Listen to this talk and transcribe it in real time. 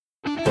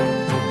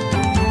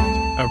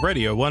A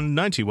Radio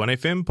 191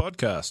 FM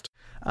podcast.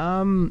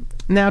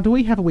 Now, do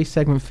we have a wee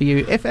segment for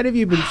you? If any of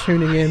you have been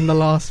tuning in the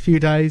last few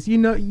days, you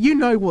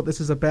know what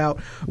this is about.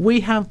 We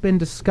have been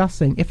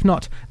discussing, if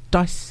not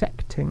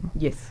dissecting,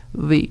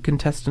 the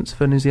contestants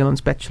for New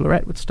Zealand's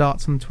Bachelorette, which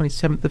starts on the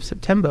 27th of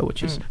September,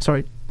 which is,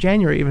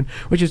 January even,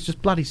 which is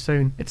just bloody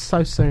soon. It's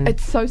so soon.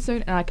 It's so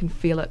soon, and I can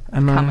feel it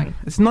coming.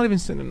 It's not even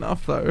soon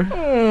enough,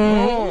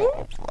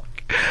 though.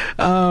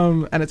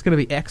 And it's going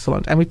to be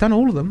excellent. And we've done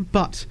all of them,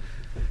 but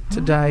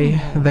today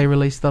they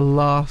released the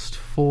last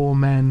 4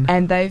 men.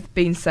 And they've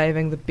been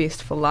saving the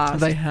best for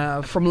last. They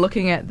have. From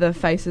looking at the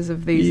faces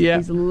of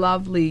these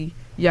lovely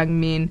young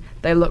men,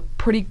 they look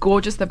pretty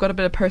gorgeous. They've got a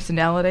bit of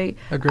personality.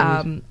 Agreed.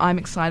 I'm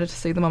excited to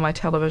see them on my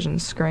television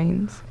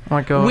screens. Oh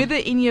my God. Whether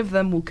any of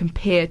them will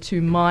compare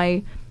to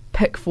my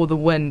pick for the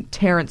win,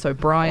 Terence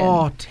O'Brien.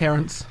 Oh,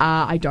 Terence.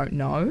 I don't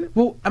know.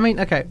 Well, I mean,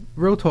 okay,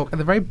 real talk. At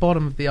the very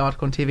bottom of the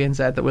article on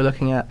TVNZ that we're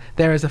looking at,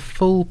 there is a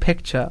full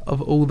picture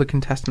of all the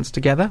contestants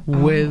together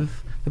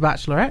with the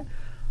Bachelorette.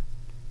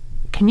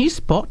 Can you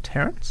spot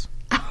Terence?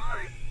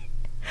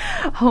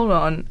 Hold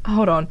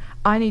on.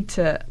 I need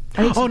to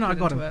I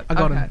got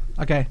him.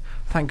 Okay,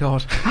 thank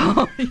God.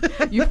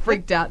 You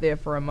freaked out there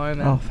for a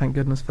moment. Oh, thank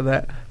goodness for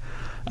that.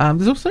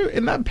 There's also,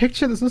 in that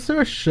picture, there's also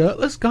a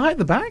shirtless guy at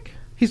the back.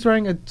 He's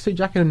wearing a suit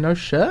jacket and no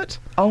shirt.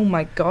 Oh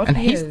my God, and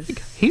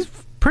he's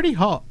pretty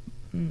hot.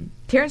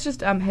 Terence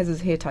just has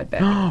his hair tied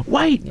back.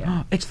 Wait,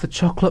 it's the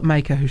chocolate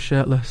maker who's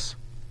shirtless.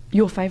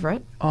 Your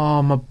favourite?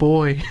 Oh, my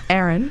boy.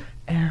 Aaron.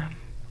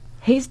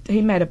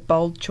 He made a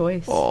bold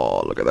choice.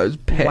 Oh, look at those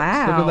pecs.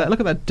 Wow.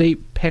 Look at that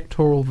deep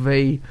pectoral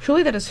V.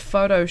 Surely that is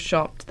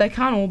photoshopped. They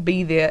can't all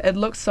be there. It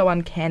looks so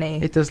uncanny.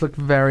 It does look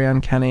very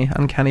uncanny.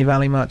 Uncanny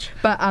Valley much.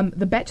 But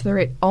the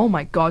Bachelorette, oh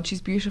my God,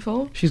 she's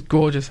beautiful. She's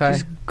gorgeous, hey?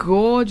 She's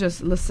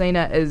gorgeous.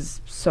 Lucina is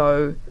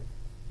so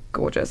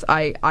gorgeous.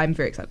 I'm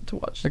very excited to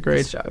watch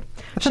this show.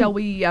 Shall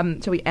we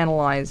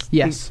analyse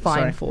these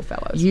fine 4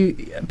 fellows? You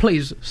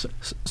please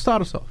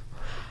start us off.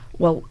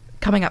 Well,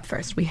 coming up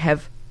first, we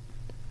have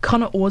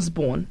Connor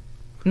Osborne.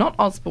 Not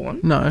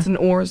Osborne. No. It's an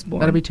Osborne.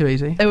 That'd be too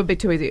easy. It would be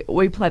too easy.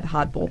 We play the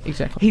hardball.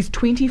 Exactly. He's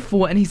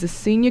 24 and he's a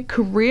senior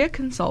career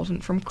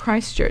consultant from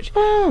Christchurch.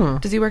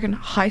 Does he work in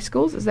high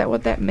schools? Is that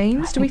what that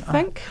means, do we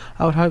think?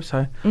 I would hope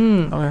so.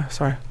 Oh, yeah,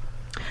 sorry.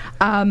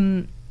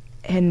 And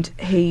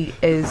he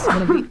is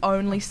one of the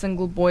only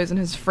single boys in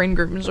his friend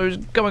group, and so he's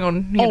going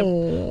on here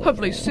to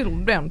hopefully settle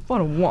down and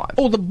find a wife.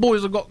 All the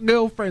boys have got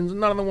girlfriends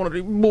and none of them want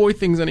to do boy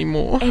things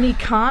anymore. And he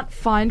can't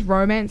find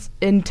romance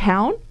in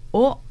town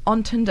or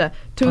on Tinder,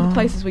 2 of the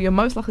places where you're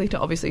most likely to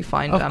obviously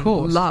find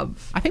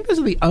love. I think those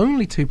are the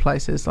only 2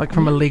 places, like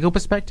from a legal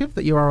perspective,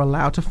 that you are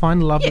allowed to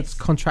find love that's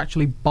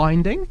contractually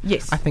binding.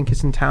 Yes. I think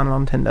it's in town and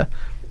on Tinder.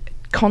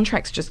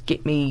 Contracts just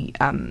get me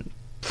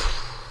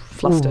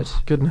flustered.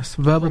 Ooh, goodness.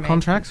 Verbal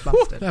contracts?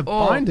 They're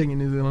binding in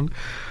New Zealand.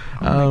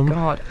 Oh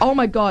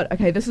my God.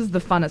 Okay, this is the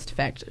funnest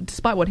fact.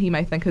 Despite what he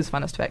may think his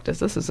funnest fact is,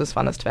 this is his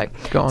funnest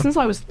fact. Go on. Since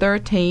I was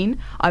 13,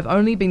 I've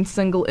only been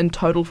single in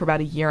total for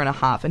about a year and a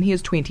half, and he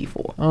is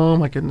 24. Oh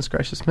my goodness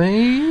gracious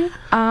me.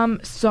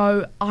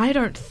 So I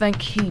don't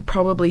think he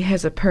probably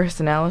has a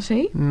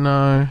personality.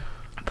 No.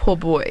 Poor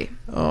boy.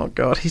 Oh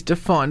God, he's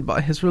defined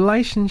by his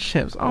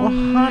relationships. Oh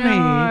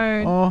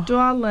honey. No,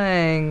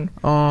 darling.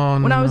 Oh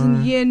no. When I was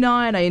in year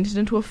 9, I entered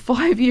into a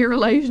 5-year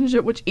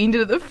relationship which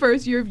ended at the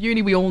first year of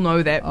uni. We all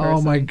know that person.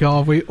 Oh my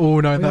God, we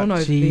all know that. All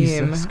know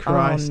Jesus them.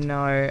 Christ. Oh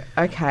no.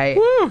 Okay.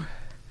 Woo.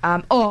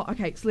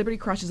 Okay. Celebrity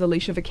crush is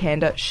Alicia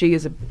Vikander. She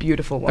is a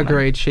beautiful woman.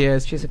 Agreed, she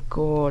is. She's a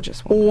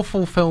gorgeous woman.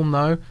 Awful film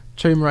though.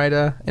 Tomb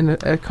Raider, and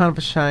a kind of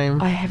a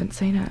shame. I haven't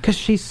seen it. Because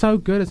she's so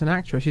good as an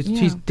actress.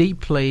 She's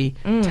deeply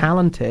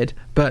talented,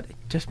 but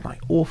just my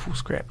awful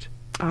script.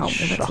 Oh, well,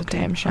 that's a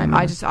damn shame.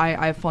 I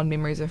have fond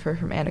memories of her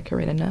from Anna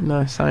Karenina.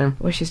 No, same.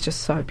 Where she's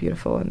just so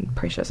beautiful and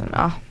precious, and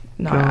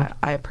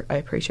I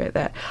appreciate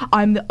that.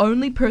 I'm the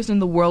only person in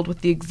the world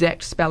with the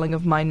exact spelling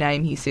of my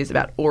name, he says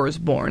about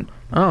Osborne.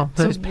 Oh,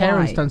 so his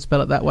parents don't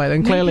spell it that way,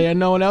 then clearly, and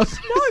no one else.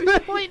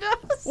 No, he does.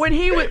 When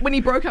he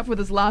broke up with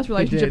his last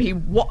relationship, he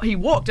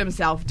walked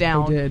himself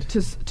down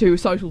to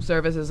social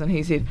services, and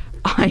he said,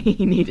 I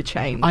need a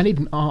change. I need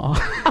an R.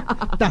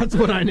 That's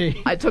what I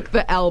need. I took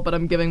the L, but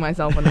I'm giving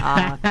myself an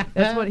R.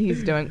 That's what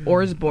he's doing.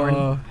 Osborne.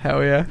 Oh,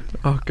 hell yeah.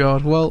 Oh,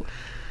 God. Well,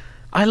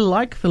 I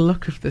like the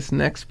look of this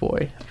next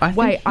boy.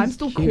 I'm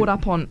still caught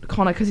up on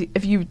Connor, because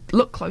if you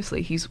look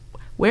closely, he's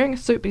wearing a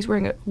suit, but he's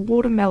wearing a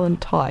watermelon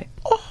tie.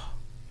 Oh.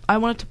 I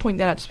wanted to point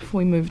that out just before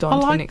we moved on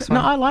to the next one.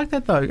 No, I like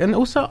that though. And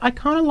also, I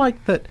kind of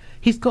like that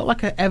he's got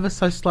like a ever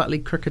so slightly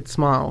crooked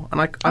smile.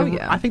 And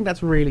I think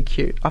that's really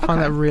cute. I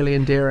find that really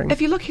endearing.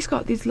 If you look, he's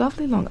got these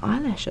lovely long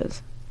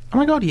eyelashes. Oh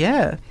my God,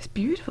 yeah. He's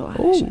beautiful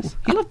eyelashes.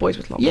 I love boys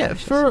with long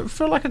eyelashes. Yeah,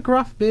 for like a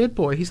gruff beard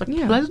boy, he's like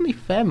pleasantly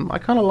femme. I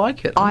kind of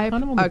like it. I'm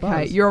kind of on the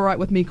buzz. You're all right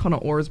with me, Connor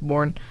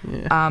Osborne.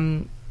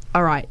 Yeah.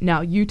 All right,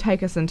 now you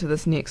take us into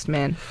this next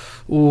man.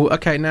 Ooh,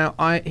 okay. Now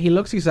he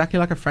looks exactly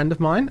like a friend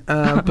of mine,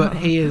 but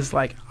he is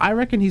like, I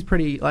reckon he's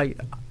pretty like.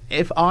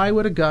 If I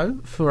were to go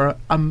for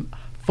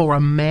a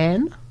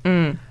man,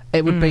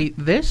 it would be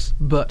this,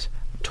 but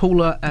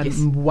taller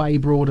and way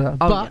broader.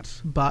 Oh,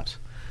 But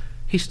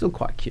he's still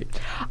quite cute.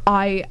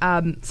 I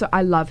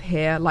love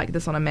hair like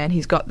this on a man.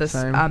 He's got this.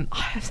 I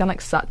sound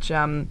like such.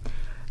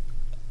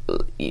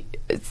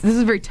 This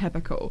is very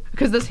typical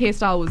because this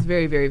hairstyle was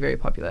very, very, very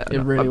popular. It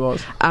really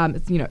was.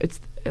 It's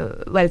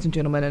ladies and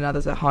gentlemen and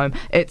others at home.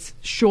 It's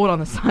short on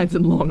the sides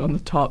and long on the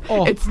top.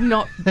 Oh. It's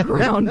not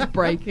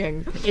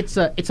groundbreaking.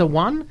 It's a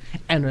 1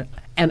 and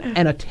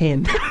a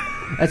 10.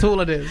 That's all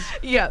it is.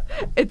 Yeah,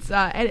 it's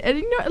and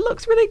it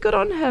looks really good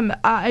on him.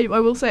 I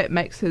will say it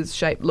makes his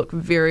shape look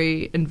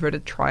very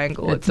inverted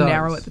triangle. It's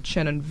narrow at the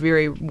chin and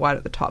very wide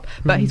at the top.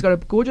 But he's got a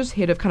gorgeous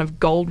head of kind of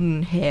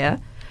golden hair.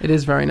 It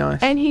is very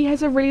nice. And he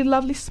has a really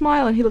lovely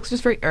smile and he looks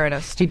just very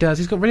earnest. He does.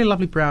 He's got really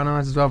lovely brown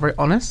eyes as well, very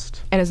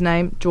honest. And his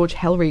name, George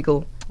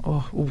Hellriegel.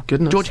 Oh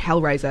goodness. George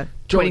Hellraiser,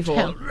 24.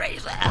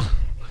 Hellraiser.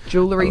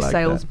 Jewellery like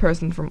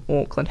salesperson from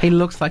Auckland. He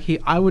looks like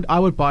I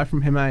would buy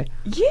from him, eh?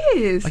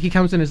 Yes. Like he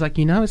comes in and is like,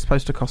 it's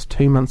supposed to cost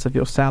 2 months of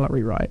your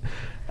salary, right?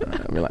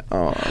 And we're like,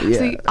 oh, yeah.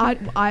 See,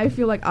 I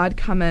feel like I'd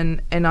come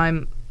in and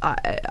I'm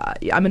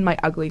in my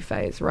ugly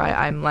phase, right?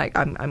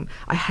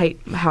 I hate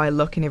how I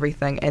look and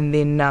everything, and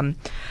then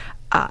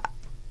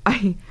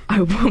I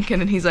walk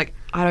in and he's like,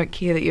 I don't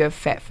care that you have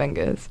fat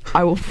fingers.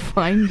 I will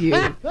find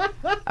you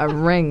a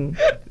ring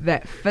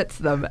that fits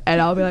them,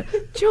 and I'll be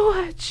like,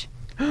 George.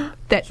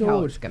 That's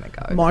how it's gonna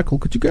go. Michael,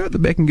 could you go at the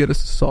back and get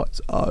us a size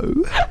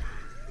O?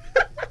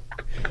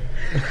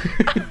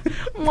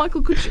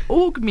 Michael, could you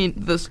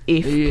augment this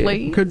F,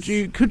 please? Could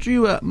you,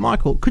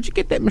 Michael? Could you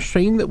get that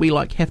machine that we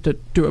have to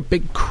do a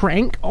big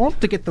crank on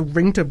to get the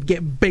ring to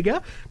get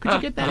bigger? Could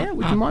you get that out?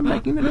 Would you mind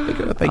making that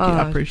bigger? Thank you,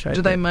 I appreciate it.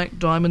 Do they make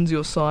diamonds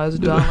your size,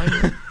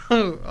 darling?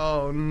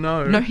 oh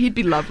no. No, he'd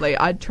be lovely.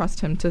 I'd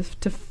trust him to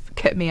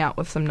kit me out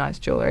with some nice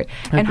jewellery,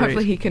 and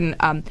hopefully he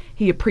can.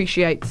 He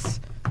appreciates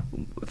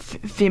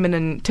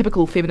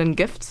typical feminine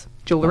gifts,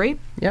 jewellery.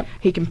 Yep.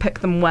 He can pick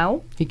them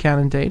well. He can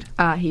indeed.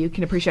 He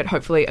can appreciate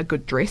hopefully a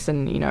good dress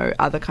and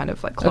other kind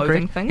of like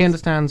clothing things. He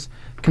understands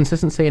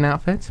consistency in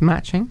outfits,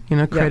 matching,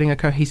 creating a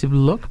cohesive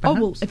look. Perhaps.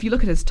 Oh well, if you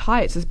look at his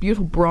tie, it's this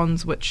beautiful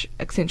bronze which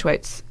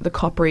accentuates the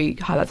coppery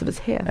highlights of his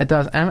hair. It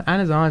does,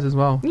 and his eyes as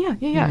well. Yeah.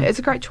 It's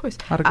a great choice.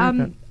 I'd agree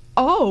with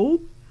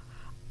it.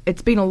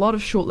 It's been a lot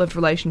of short-lived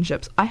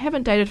relationships. I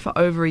haven't dated for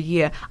over a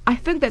year. I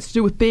think that's to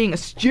do with being a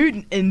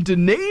student in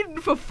Dunedin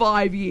for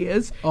 5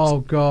 years. Oh,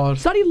 God.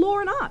 Study law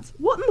and arts.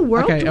 What in the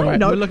world do I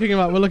know? We're looking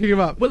him up. We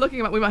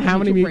might have how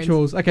many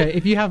mutuals? friends. Okay,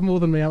 if you have more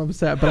than me, I'm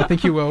upset, but I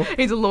think you will.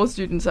 He's a law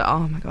student, so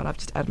oh my God, I've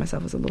just added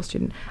myself as a law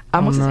student.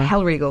 What's his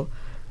Hellriegel?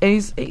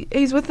 And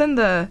he's within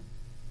the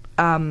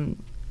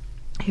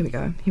Here we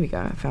go.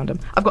 I found him.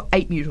 I've got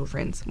 8 mutual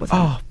friends with him.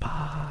 Oh,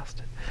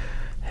 bastard.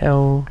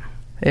 Hell.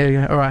 There we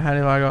go. All right, how many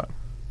have I got?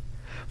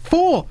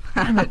 4!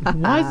 Damn it.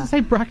 Why does it say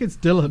brackets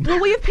Dylan?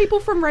 Well, we have people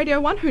from Radio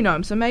 1 who know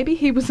him, so maybe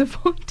he was a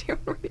volunteer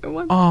on Radio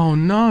 1. Oh,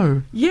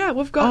 no. Yeah,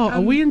 we've got...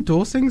 are we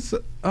endorsing...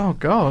 Oh,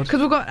 God.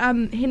 Because we've got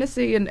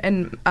Hennessy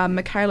and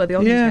Michaela, the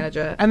audience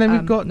manager. And then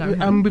we've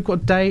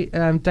got Dave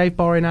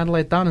Borry and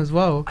Adelaide Dunn as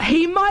well.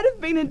 He might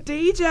have been a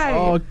DJ.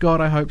 Oh,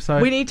 God, I hope so.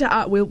 We need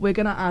to... we're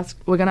going to ask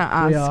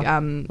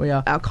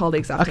our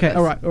colleagues after this. Okay,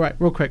 all right,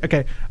 real quick.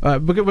 Okay,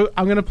 I'm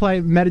going to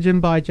play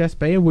Medellin by Jess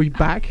B, and we'll be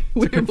back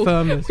to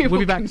confirm this. We'll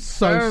be back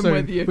so soon.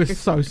 With you. We're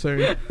so soon.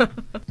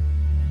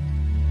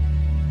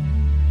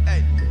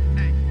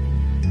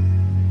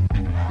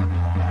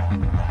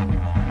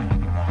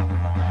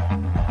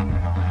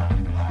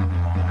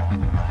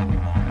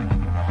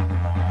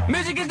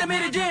 Music is the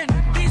Medellin.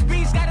 These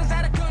beats got us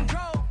out of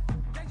control.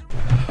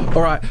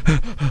 All right.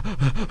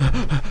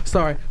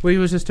 Sorry, we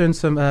were just doing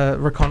some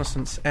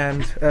reconnaissance,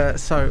 and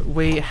so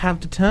we have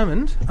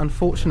determined,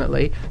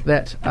 unfortunately,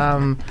 that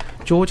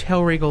George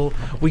Hellriegel,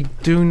 we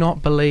do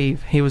not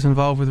believe he was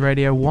involved with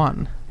Radio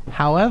 1.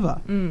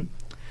 However,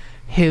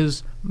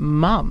 his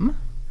mum,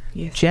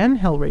 Jan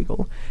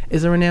Hellriegel,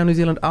 is a renowned New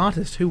Zealand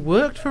artist who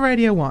worked for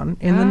Radio 1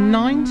 in the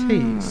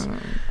 90s.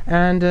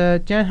 And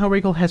Jan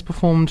Hellriegel has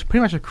performed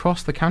pretty much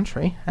across the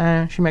country.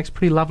 She makes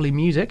pretty lovely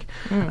music.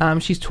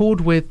 She's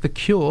toured with The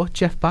Cure,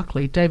 Jeff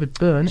Buckley, David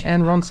Byrne,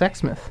 and Ron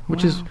Sexsmith,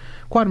 which is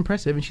quite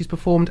impressive. And she's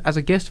performed as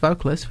a guest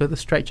vocalist for the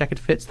Straight Jacket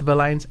Fits, the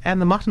Verlaines,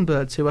 and the Mutton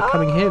Birds, who are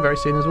coming here very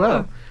soon as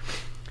well.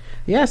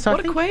 Yeah, so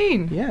what a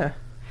queen! Yeah.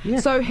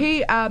 So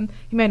he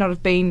may not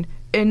have been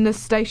in this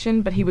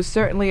station, but he was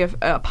certainly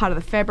a part of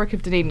the fabric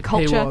of Dunedin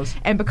culture. He was.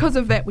 And because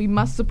of that, we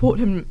must support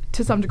him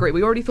to some degree.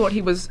 We already thought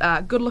he was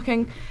good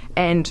looking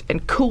and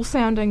cool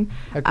sounding.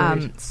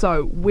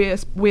 So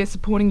we're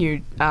supporting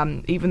you,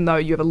 even though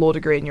you have a law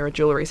degree and you're a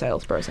jewellery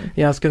salesperson.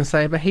 Yeah, I was going to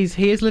say, but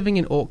he is living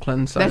in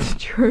Auckland, so that's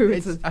true.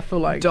 I feel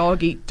like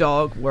dog eat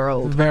dog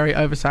world. Very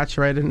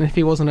oversaturated. And if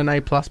he wasn't an A+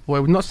 boy,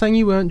 we're not saying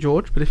you weren't,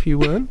 George, but if you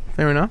weren't,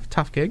 fair enough.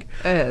 Tough gig.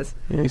 It is.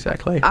 Yeah,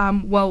 exactly.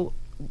 Well,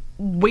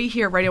 we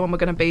here at Radio 1, we're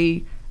going to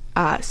be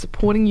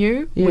supporting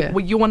you. Yeah.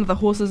 You're one of the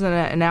horses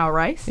in our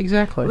race.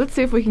 Exactly. Let's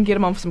see if we can get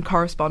him on for some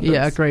correspondence.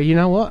 Yeah, I agree. You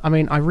know what? I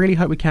mean, I really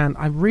hope we can.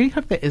 I really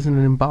hope there isn't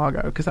an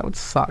embargo, because that would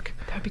suck.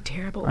 That would be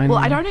terrible. Well,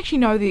 I don't actually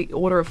know the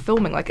order of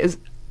filming. Like, is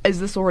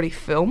this already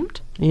filmed?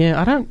 Yeah,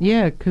 I don't...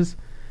 Yeah, because...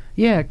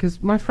 Yeah,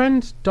 because my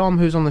friend Dom,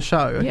 who's on the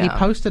show, he Yeah.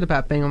 posted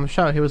about being on the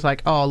show. He was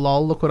like, "Oh,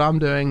 lol, look what I'm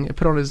doing." He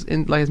put on his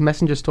his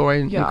messenger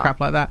story and Yeah. crap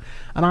like that.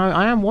 And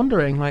I am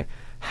wondering, like,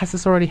 has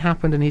this already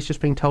happened? And he's just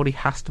being told he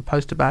has to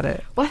post about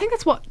it. Well, I think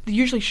that's what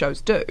usually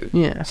shows do.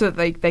 Yeah. So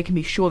that they can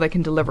be sure they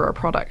can deliver a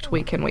product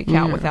week in, week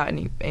out Yeah. without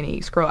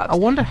any screw ups. I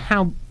wonder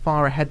how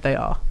far ahead they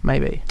are.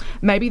 Maybe.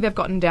 Maybe they've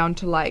gotten down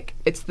to like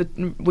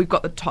we've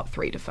got the top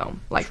 3 to film,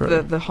 like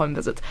True. the home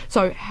visits.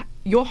 So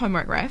your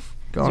homework, Raf,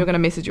 Go is on. you're going to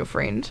message your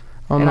friend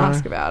Oh, and no.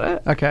 ask about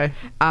it. Okay.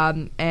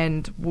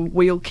 And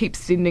we'll keep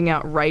sending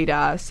out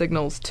radar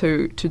signals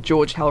to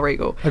George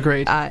Hellregal.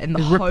 Agreed. In the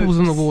There's ripples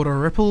in the hopes- water.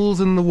 Ripples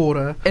in the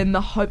water. In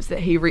the hopes that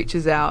he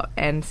reaches out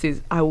and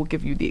says, "I will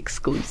give you the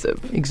exclusive."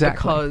 Exactly.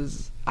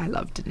 Because I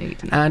love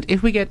Dunedin. And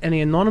if we get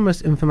any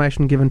anonymous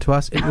information given to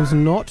us, it was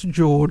not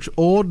George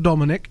or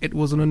Dominic. It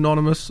was an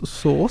anonymous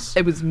source.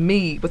 It was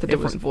me with a It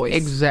different was voice.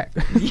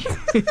 Exactly.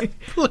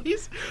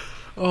 Please.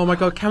 Oh my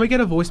God! Can we get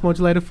a voice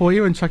modulator for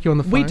you and chuck you on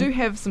the phone? We do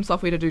have some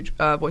software to do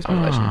voice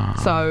modulation,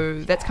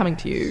 so that's coming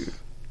to you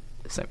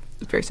soon,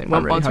 very soon. I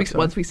really Once hope so.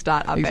 once we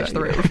start our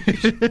Exactly.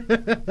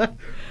 Bachelorette.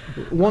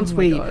 Once Oh my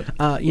we,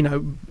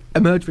 God.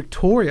 emerge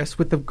victorious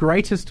with the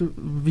greatest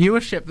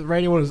viewership that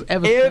Radio 1 has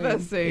Ever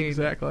seen.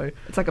 Exactly.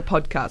 It's like a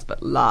podcast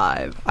but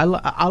live. I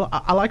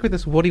like with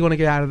this. What do you want to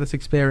get out of this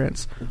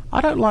experience? I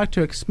don't like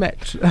to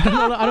expect.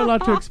 I don't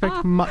like to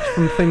expect much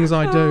from things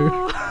I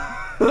do.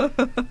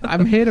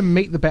 I'm here to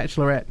meet the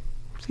Bachelorette.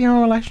 See how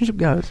our relationship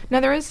goes. Now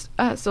there is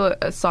still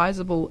a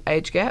sizable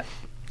age gap.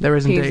 There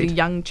is He's indeed. a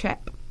young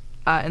chap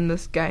in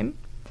this game.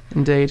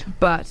 Indeed.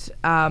 But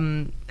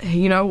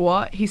you know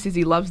what? He says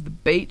he loves the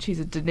beach. He's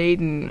a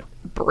Dunedin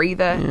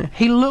breather. Yeah.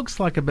 He looks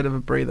like a bit of a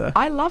breather.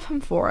 I love him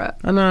for it.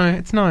 I know,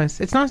 it's nice.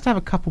 It's nice to have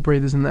a couple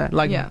breathers in there.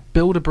 Like Yeah.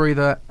 builder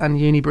breather and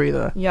uni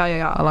breather. Yeah.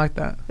 I like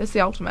that. That's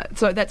the ultimate.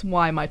 So that's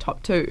why my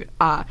top 2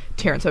 are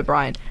Terence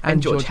O'Brien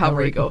and George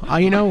Hellregal. Oh,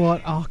 you know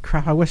what? Oh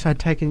crap! I wish I'd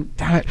taken.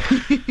 Damn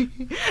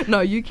it!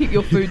 No, you keep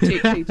your food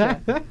tech teacher.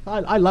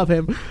 I love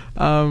him.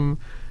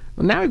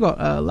 Now we've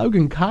got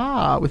Logan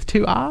Carr with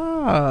 2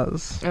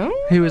 R's,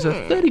 Oh. who is a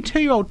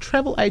 32-year-old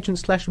travel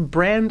agent /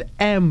 brand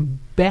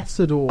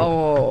ambassador.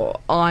 Oh,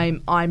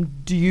 I'm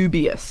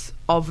dubious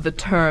of the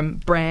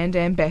term brand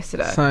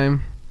ambassador.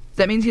 Same.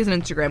 That means he has an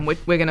Instagram.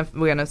 We're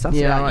gonna suss it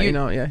Yeah, out. right, you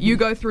know, yeah. You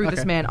go through this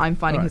Okay. man. I'm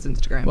finding Alright. his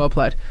Instagram. Well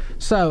played.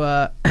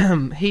 So,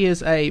 he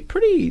is a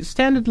pretty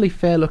standardly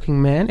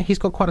fair-looking man. He's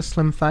got quite a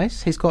slim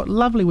face. He's got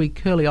lovely wee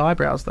curly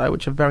eyebrows, though,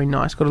 which are very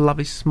nice. Got a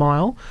lovely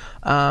smile.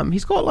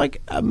 He's got,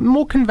 like, a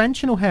more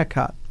conventional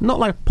haircut. Not,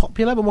 like,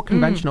 popular, but more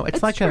conventional.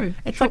 it's like true.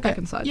 It's Short like back a...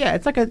 and side. Yeah,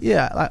 it's like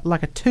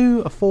a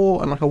 2, a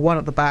 4, and, like, a 1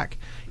 at the back.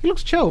 He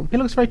looks chill. He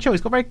looks very chill.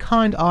 He's got very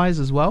kind eyes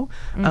as well.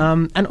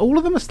 And all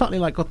of them are slightly,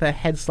 like, got their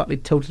heads slightly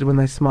tilted when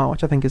they smile,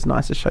 which I think is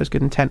nice. It shows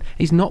good intent.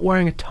 He's not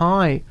wearing a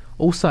tie.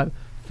 Also,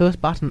 first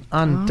button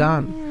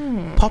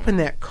undone. Pop in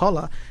that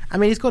collar. I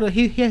mean,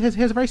 he has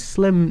a very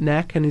slim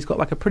neck, and he's got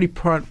like a pretty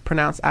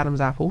pronounced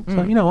Adam's apple.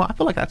 So you know what? I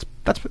feel like that's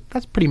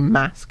pretty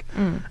mask.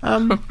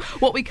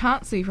 What we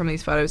can't see from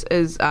these photos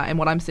is, and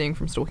what I'm seeing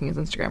from stalking his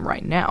Instagram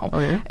right now, Oh,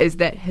 yeah? is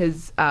that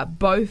his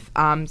both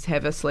arms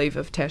have a sleeve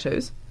of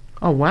tattoos,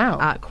 Oh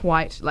wow!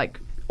 quite like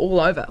all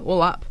over,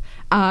 all up.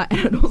 And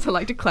I'd also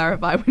like to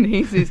clarify when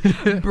he says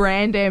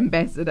brand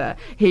ambassador,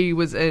 he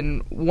was in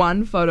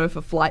one photo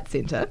for Flight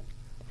Centre.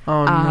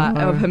 Oh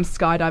no! Of him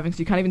skydiving, so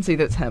you can't even see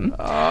that's him.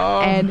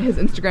 And his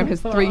Instagram has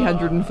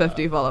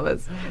 350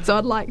 followers. So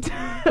I'd like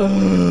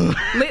to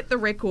let the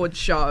record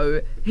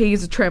show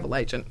he's a travel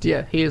agent.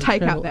 Yeah, he is a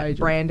Take out travel that agent.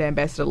 brand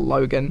ambassador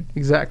Logan.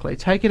 Exactly.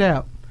 Take it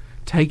out.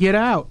 Take it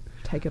out.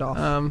 Take it off.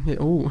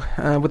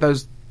 With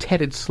those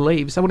tattered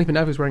sleeves. I wouldn't even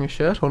know if he was wearing a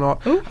shirt or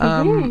not.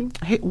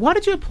 Why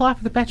did you apply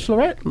for the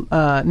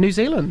Bachelorette? New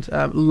Zealand,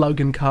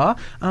 Logan Carr.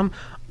 I'm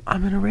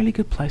in a really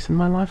good place in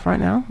my life right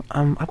now.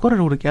 I've got it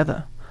all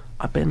together.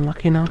 I've been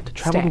lucky enough to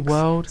travel the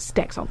world,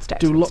 Stacks on stacks.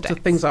 do on lots of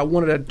stacks. things I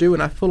wanted to do,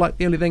 and I feel like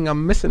the only thing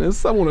I'm missing is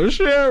someone to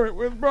share it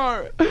with,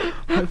 bro.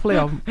 Hopefully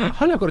I've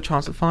got a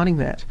chance at finding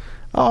that.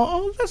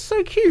 Oh, that's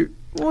so cute.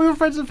 What will your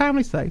friends and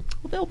family say?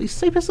 Well, they'll be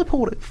super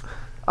supportive.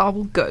 Oh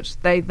well, good.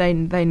 They've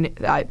been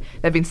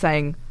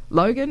saying,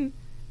 Logan,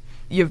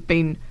 your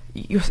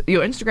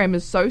Instagram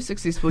is so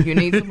successful. You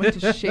need someone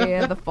to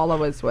share the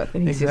followers with.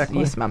 And he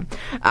Exactly. says, "Yes, mum."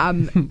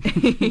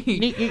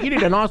 You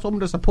need a nice woman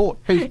to support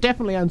who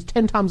definitely earns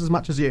 10 times as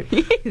much as you.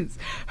 Yes.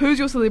 Who's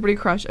your celebrity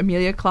crush?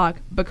 Amelia Clark,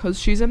 because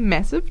she's a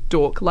massive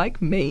dork like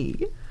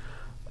me.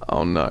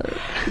 Oh no.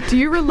 Do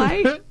you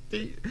relate?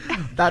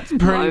 That's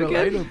pretty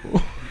Logan.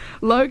 relatable.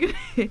 Logan,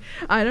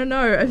 I don't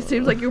know. It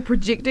seems like you're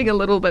projecting a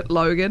little bit,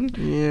 Logan.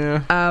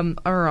 Yeah.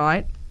 All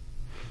right.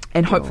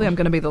 And hopefully I'm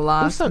going to be the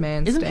last Also,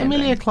 man isn't standing.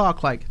 Emilia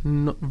Clarke like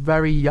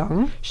very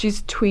young?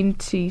 She's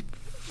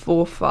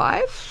 24,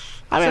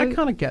 5. I mean, I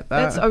kind of get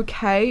that. That's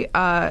okay.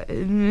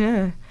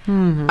 Yeah.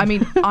 I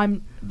mean,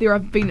 there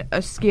have been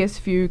a scarce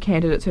few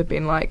candidates who've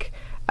been like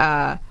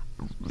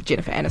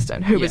Jennifer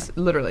Aniston, who was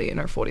literally in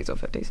her 40s or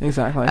 50s.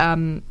 Exactly.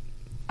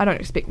 I don't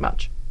expect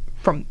much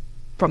from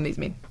from these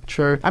men.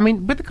 True. I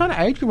mean, with the kind of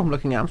age group I'm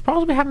looking at, I'm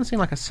surprised we haven't seen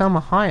like a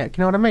Selma Hayek.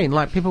 You know what I mean?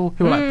 Like people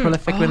who were like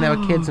prolific when they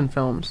were kids in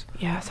films.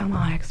 Yeah,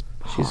 Salma Hayek's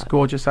She's hot.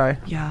 gorgeous, eh?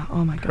 Yeah.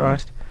 Oh my god.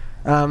 Christ.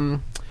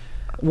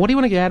 What do you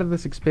want to get out of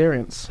this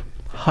experience?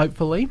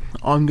 Hopefully,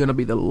 I'm going to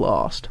be the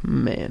last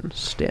man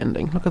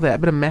standing. Look at that. A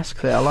bit of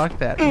mask there. I like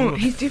that.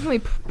 He's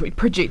definitely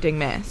projecting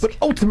mask. But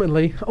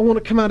ultimately, I want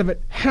to come out of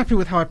it happy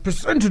with how I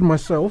presented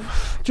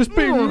myself. Just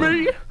being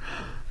me.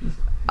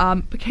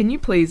 But can you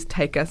please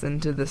take us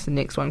into this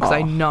next one? Because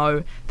I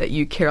know that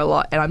you care a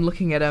lot, and I'm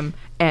looking at him,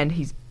 and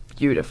he's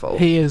beautiful.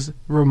 He is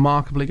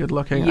remarkably good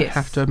looking, I Yes.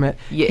 have to admit.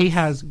 Yes. He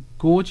has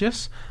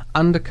gorgeous,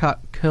 undercut,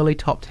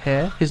 curly-topped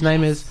hair. His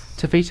name is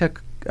Tavita...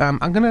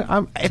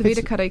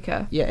 Tavita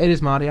Karika. Yeah, it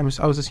is Marty. I was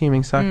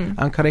assuming so.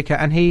 Karika,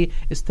 and he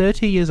is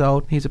 30 years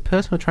old. He's a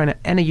personal trainer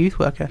and a youth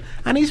worker,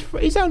 and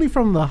he's only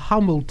from the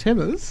humble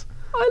Timmers.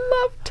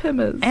 I love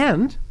Timmers.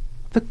 And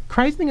the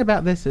crazy thing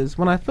about this is,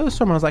 when I first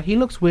saw him, I was like, he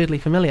looks weirdly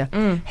familiar.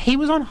 He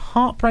was on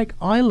Heartbreak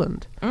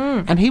Island,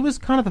 and he was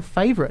kind of the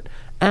favourite.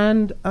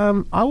 And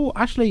I will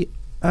actually,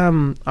 I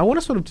want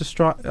to sort of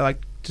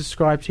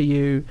describe to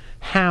you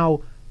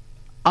how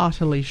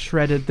utterly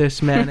shredded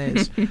this man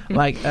is.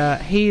 Like,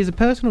 he is a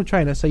personal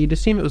trainer, so you'd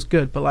assume it was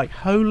good, but like,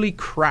 holy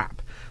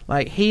crap,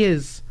 like, he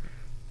is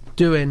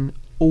doing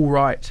all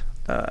right.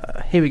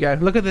 Here we go.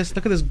 Look at this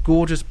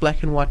gorgeous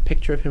black and white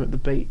picture of him at the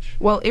beach.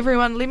 Well,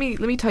 everyone, let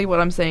me tell you what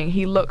I'm saying.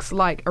 He looks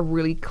like a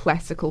really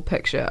classical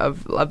picture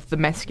of the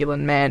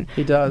masculine man.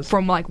 He does.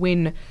 From like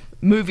when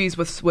movies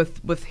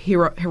with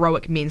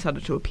heroic men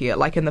started to appear,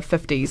 like in the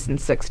 50s and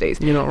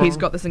 60s. You're not wrong. He's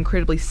got this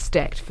incredibly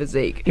stacked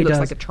physique. He looks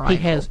does. like a triangle.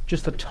 He has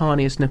just the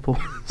tiniest nipple.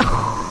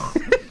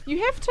 You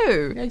have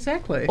to.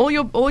 Exactly. All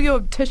your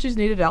tissues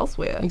needed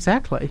elsewhere.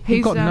 Exactly. He's,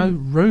 He's got no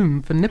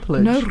room for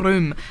nipplage. No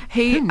room.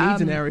 He Who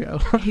needs an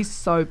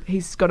areola?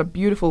 he's got a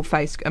beautiful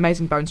face,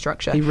 amazing bone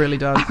structure. He really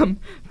does.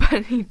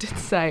 But he did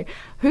say,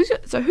 who's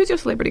your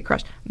celebrity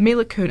crush?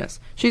 Mila Kunis.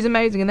 She's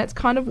amazing, and that's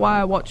kind of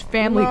why I watch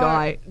Family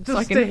Guy, so I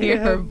Just can to hear hear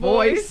her her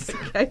voice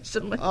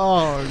occasionally.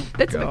 Oh,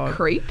 That's God. a bit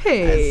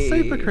creepy. That's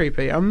super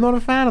creepy. I'm not a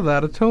fan of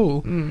that at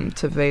all.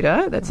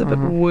 Tavita, that's a bit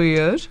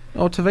weird.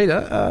 Oh,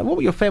 Tavita, what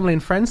will your family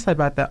and friends say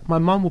about that? My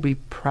mum will be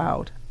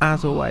proud,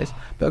 as always.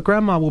 But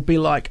Grandma will be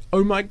like,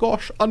 oh my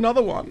gosh,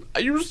 another one.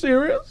 Are you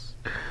serious?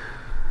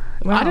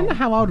 Wow. I don't know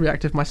how I would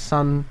react if my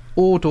son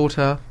or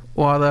daughter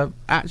or other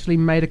actually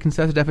made a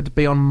concerted effort to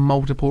be on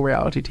multiple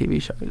reality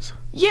TV shows.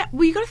 Yeah,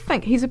 well, you got to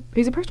think he's a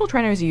personal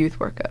trainer, he's a youth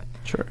worker.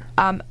 True.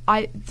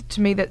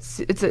 To me, it's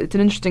an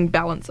interesting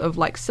balance of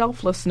like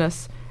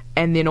selflessness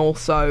and then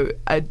also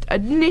a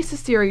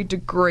necessary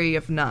degree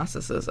of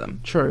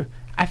narcissism. True.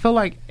 I feel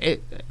like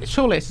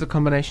surely it's a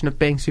combination of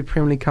being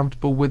supremely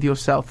comfortable with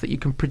yourself that you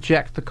can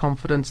project the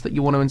confidence that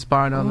you want to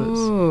inspire in others.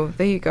 Oh,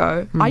 there you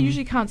go. I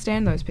usually can't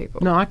stand those people.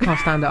 No, I can't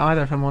stand it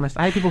either, if I'm honest.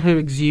 I hate people who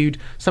exude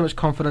so much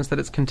confidence that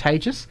it's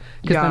contagious,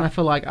 because Yeah. then I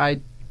feel like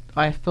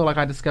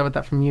I discovered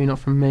that from you, not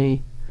from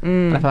me.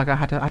 And I feel like I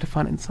had to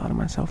find it inside of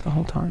myself the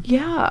whole time.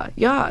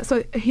 Yeah.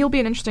 So he'll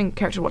be an interesting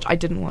character to watch. I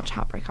didn't watch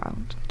Heartbreak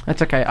Island.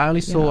 That's okay. I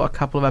only saw Yeah. a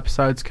couple of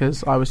episodes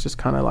because I was just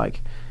kind of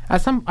like...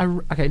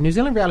 New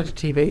Zealand reality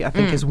TV, I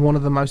think, is one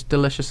of the most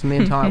delicious in the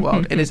entire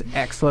world. It is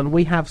excellent.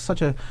 We have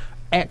such a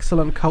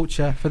excellent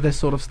culture for this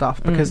sort of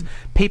stuff because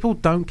people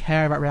don't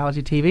care about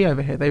reality TV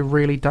over here. They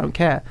really don't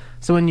care.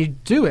 So when you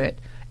do it,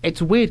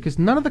 it's weird because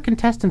none of the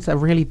contestants are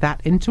really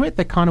that into it.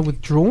 They're kind of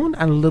withdrawn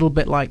and a little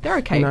bit like... They're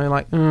okay. You know,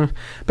 like...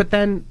 But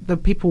then the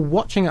people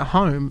watching at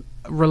home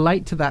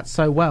relate to that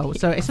so well.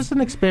 So it's just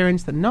an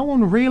experience that no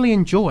one really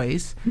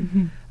enjoys...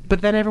 But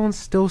then everyone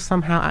still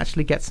somehow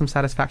actually gets some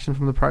satisfaction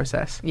from the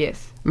process.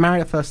 Yes. Married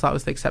at First Sight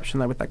was the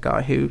exception, though, with that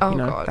guy who,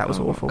 God. that was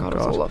Oh, awful. God, it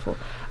was all awful.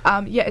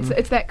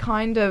 It's that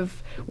kind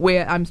of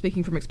where I'm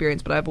speaking from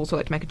experience, but I've also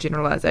like to make a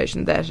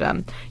generalisation that,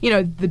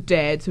 the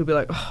dads who'll be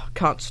like, oh,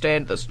 can't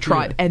stand this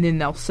tripe, and then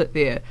they'll sit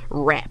there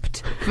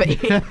rapt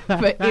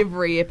for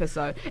every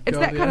episode. It's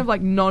God, that kind of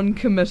like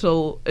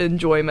non-committal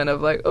enjoyment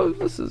of like, oh,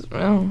 this is,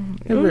 I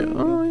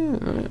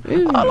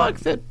like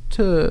that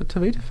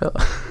Tavita fella.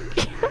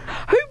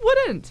 Who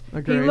wouldn't?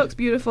 Agreed. He looks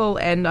beautiful,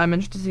 and I'm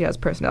interested to see how his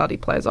personality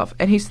plays off.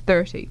 And he's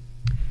 30.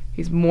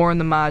 He's more in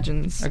the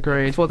margins.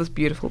 Agreed. For this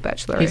beautiful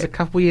bachelorette. He's a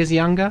couple years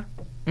younger.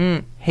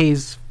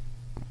 He's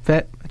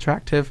fit,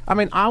 attractive. I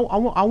mean, I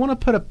want to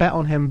put a bet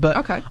on him, but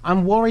Okay.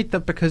 I'm worried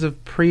that because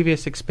of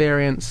previous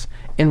experience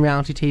in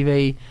reality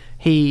TV,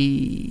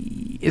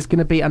 he is going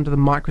to be under the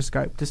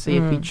microscope to see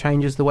if he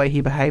changes the way he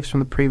behaves from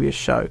the previous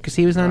show. Because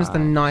he was known as the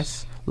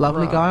nice...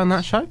 lovely guy on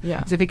that show.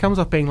 Yeah. As if he comes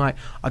off being like,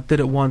 I did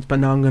it once, but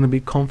now I'm going to be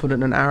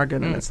confident and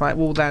arrogant. And it's like,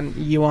 well, then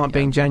you aren't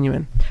being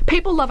genuine.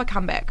 People love a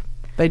comeback.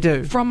 They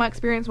do. From my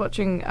experience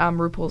watching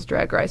RuPaul's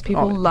Drag Race,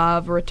 people Oh,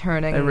 love a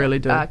returning they really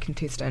do.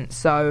 contestant.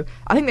 So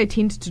I think they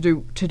tend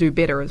to do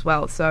better as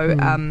well. So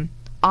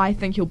I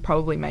think he'll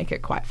probably make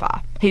it quite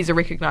far. He's a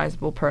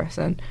recognisable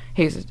person.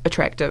 He's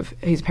attractive.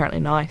 He's apparently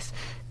nice.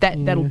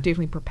 That'll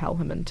definitely propel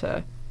him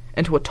into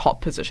a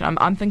top position.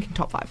 I'm thinking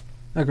top 5.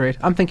 Agreed.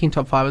 I'm thinking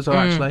top 5 as well,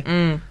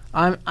 actually.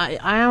 I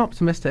am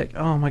optimistic.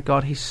 Oh my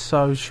god, he's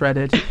so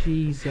shredded.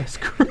 Jesus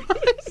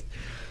Christ.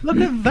 Look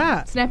at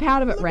that. Snap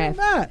out of it, Look Raph. at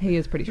that. He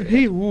is pretty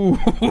shredded.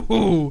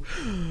 Ooh,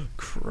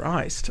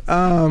 Christ.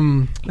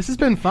 This has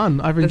been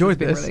fun. I've enjoyed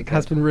been this. really It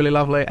has good. been really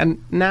lovely.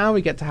 And now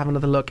we get to have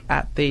another look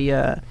at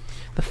the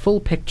full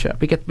picture.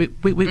 We get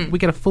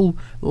a full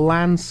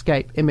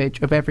landscape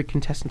image of every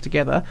contestant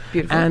together.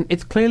 Beautiful. And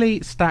it's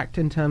clearly stacked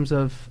in terms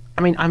of,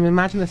 I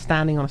imagine they're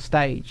standing on a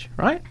stage,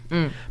 right?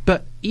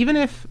 But even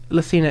if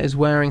Lucina is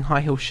wearing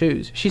high heel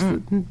shoes, she's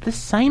the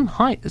same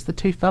height as the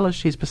two fellas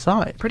she's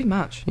beside. Pretty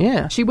much.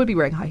 Yeah. She would be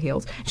wearing high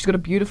heels. She's got a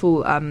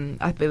beautiful, I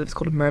believe it's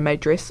called a mermaid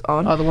dress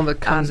on. Oh, the one that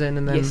comes in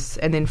and then... Yes,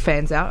 and then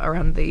fans out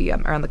around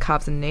the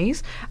calves and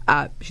knees.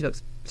 She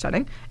looks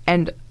stunning.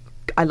 And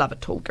I love a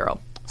tall girl.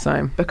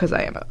 Same. Because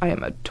I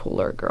am a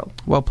taller girl.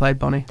 Well played,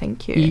 Bonnie.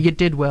 Thank you. You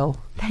did well.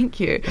 Thank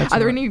you. That's Are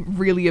there all right. any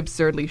really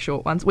absurdly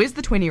short ones? Where's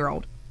the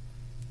 20-year-old?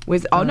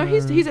 No,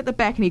 he's at the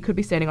back and he could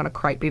be standing on a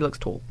crate, but he looks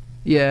tall.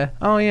 Yeah.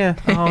 Oh, yeah.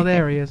 Oh,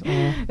 there he is.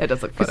 Oh. That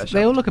does look 'Cause photoshopped.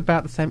 they all look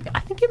about the same. I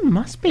think it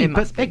must be, It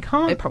must but be. they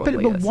can't. It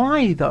probably but is.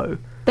 why though?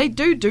 They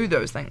do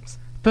those things.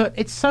 But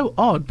it's so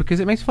odd because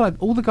it makes me feel like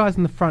all the guys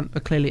in the front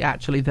are clearly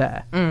actually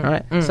there,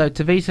 right? So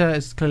Tavita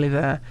is clearly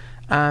there,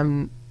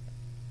 and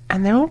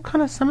they're all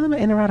kind of, some of them are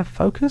in or out of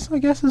focus, I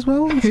guess, as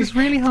well. It's just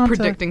really hard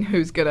Predicting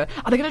who's gonna.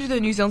 Are they gonna do the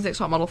New Zealand's Next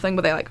Top Model thing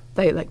where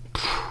they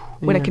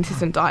when a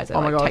contestant dies, they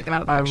Oh my god! take them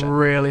out of the I picture?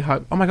 really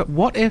hope. Oh my god!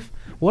 What if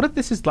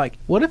this is like?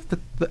 What if the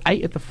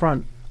 8 at the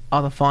front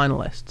are the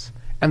finalists?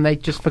 And they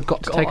just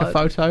forgot to take a God.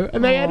 photo,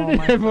 and they Oh edited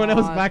my everyone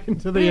else God. back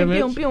into the Boom,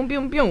 image. boom, boom,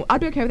 boom, boom.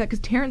 I'd be okay with that because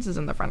Terrence is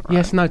in the front row.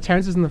 Yes, no,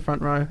 Terrence is in the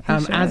front row, He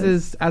sure as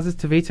is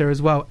Tavita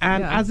as well,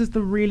 and Yeah. as is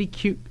the really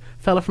cute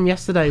fella from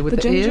yesterday with the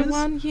the ginger ears.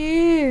 one,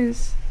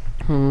 yes.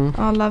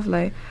 Oh,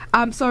 lovely.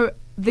 So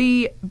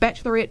the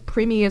Bachelorette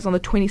premieres on the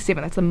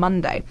 27th. That's a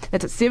Monday.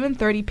 That's at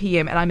 7:30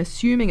 p.m. and I'm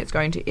assuming it's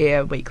going to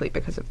air weekly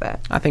because of that.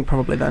 I think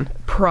probably then,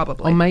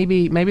 Probably. or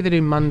maybe they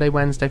do Monday,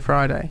 Wednesday,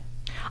 Friday.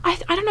 I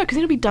don't know because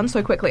it'll be done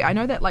so quickly. I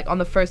know that like on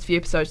the first few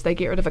episodes they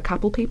get rid of a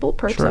couple people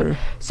per True. episode.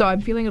 So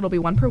I'm feeling it'll be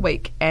one per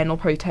week and it'll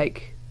probably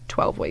take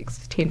 12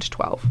 weeks, 10 to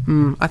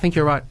 12. I think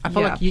you're right. I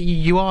feel Yeah. like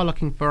you are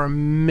looking for a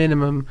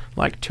minimum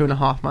like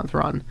 2.5 month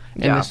run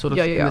in Yeah. this sort of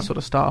Yeah. in this sort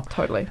of style.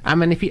 Totally.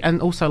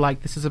 And also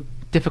like this is a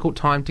difficult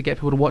time to get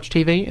people to watch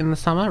TV in the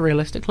summer.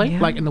 Realistically,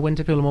 Yeah. like in the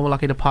winter, people are more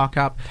likely to park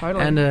up.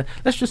 Totally. And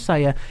let's just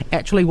say,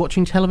 actually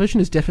watching television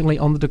is definitely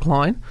on the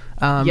decline.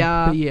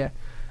 Yeah. But yeah.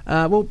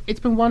 Well, it's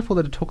been wonderful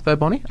to talk though,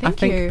 Bonnie. I Thank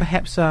think you.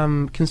 perhaps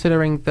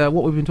considering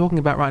what we've been talking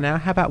about right now,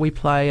 how about we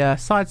play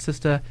Side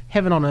Sister,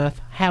 Heaven on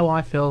Earth, How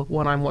I Feel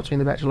When I'm Watching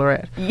The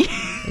Bachelorette.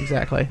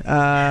 Exactly.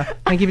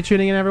 Thank you for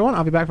tuning in, everyone.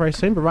 I'll be back very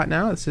soon, but right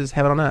now this is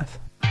Heaven on Earth.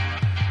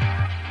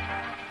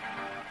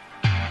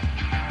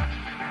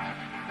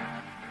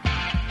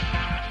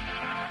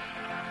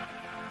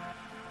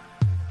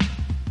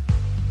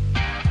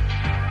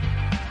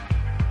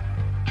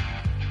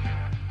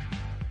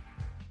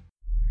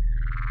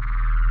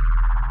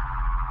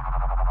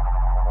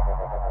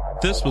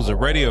 This was a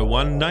Radio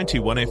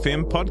 191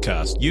 FM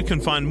podcast. You can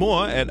find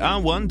more at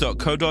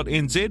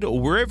r1.co.nz or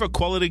wherever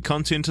quality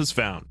content is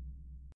found.